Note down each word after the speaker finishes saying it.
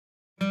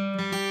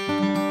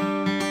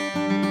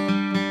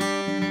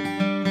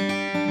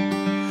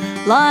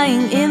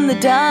Lying in the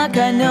dark,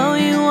 I know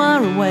you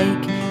are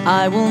awake.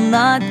 I will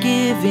not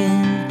give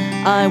in,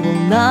 I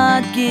will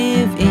not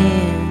give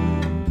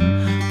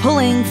in.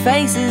 Pulling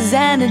faces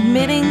and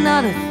admitting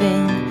not a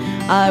thing.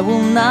 I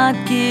will not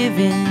give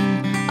in,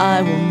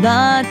 I will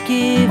not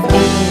give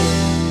in.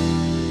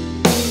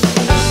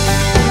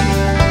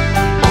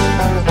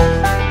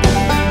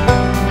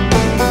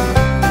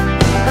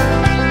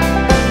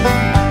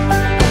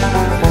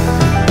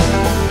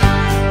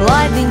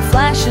 Lightning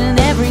flash and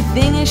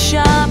everything is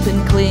sharp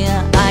and clear.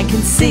 I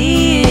can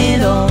see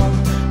it all,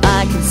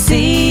 I can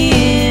see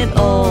it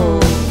all.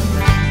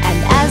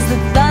 And as the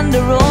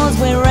thunder roars,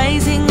 we're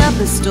raising up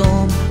a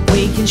storm.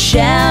 We can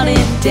shout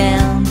it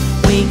down,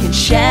 we can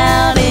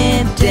shout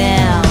it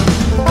down.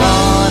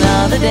 Gone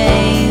are the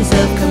days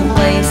of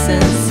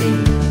complacency,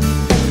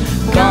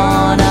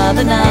 gone are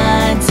the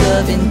nights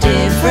of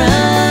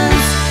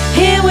indifference.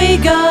 Here we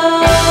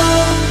go,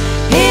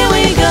 here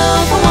we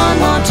go for one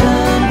more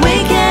turn.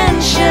 We can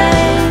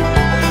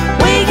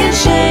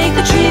shake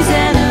the trees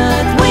and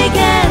earth. We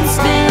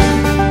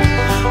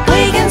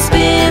can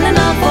spin and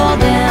not fall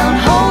down.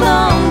 Hold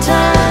on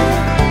tight,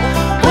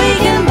 we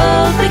can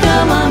both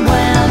become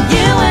unwound.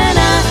 You and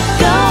I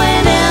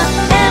going out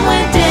and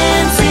we're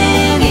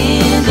dancing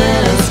in the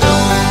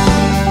storm.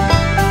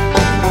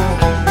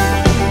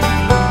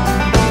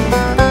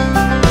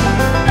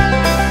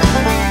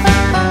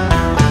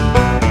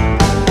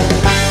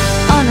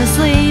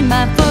 Honestly,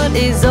 my foot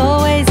is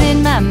always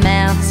in my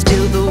mouth.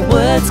 Still the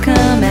words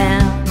come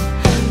out,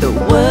 the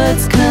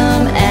words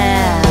come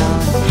out.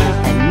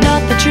 And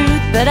not the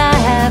truth, but I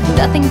have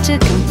nothing to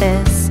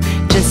confess.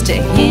 Just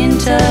a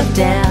hint of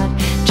doubt,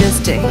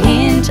 just a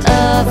hint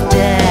of